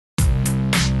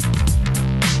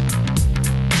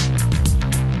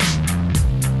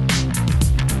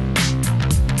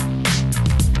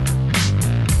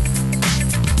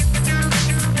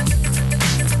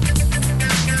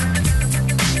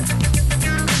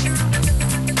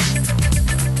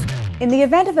In the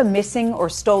event of a missing or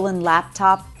stolen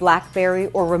laptop, BlackBerry,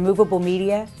 or removable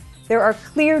media, there are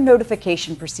clear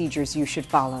notification procedures you should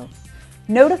follow.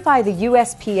 Notify the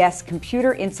USPS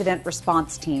Computer Incident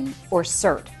Response Team, or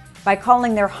CIRT, by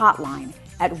calling their hotline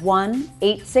at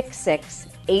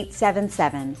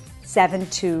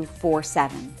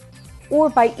 1-866-877-7247 or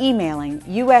by emailing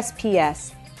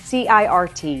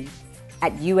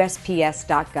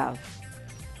USPS-CIRT@USPS.gov.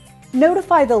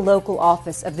 Notify the local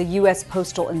office of the U.S.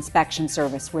 Postal Inspection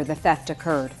Service where the theft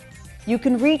occurred. You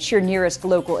can reach your nearest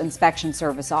local inspection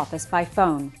service office by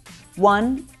phone,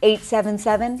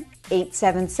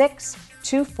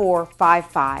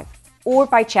 1-877-876-2455, or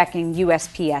by checking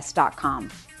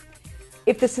USPS.com.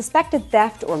 If the suspected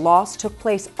theft or loss took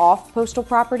place off postal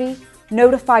property,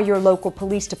 notify your local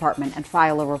police department and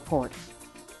file a report.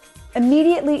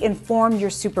 Immediately inform your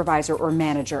supervisor or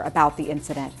manager about the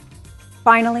incident.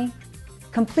 Finally,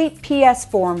 complete PS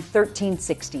Form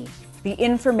 1360, the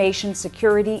Information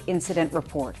Security Incident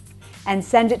Report, and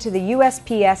send it to the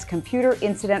USPS Computer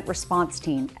Incident Response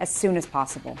Team as soon as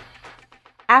possible.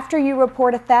 After you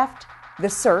report a theft, the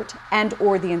CIRT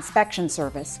and/or the inspection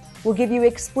service will give you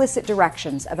explicit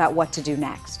directions about what to do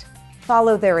next.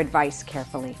 Follow their advice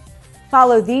carefully.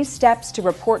 Follow these steps to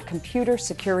report computer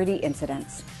security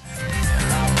incidents.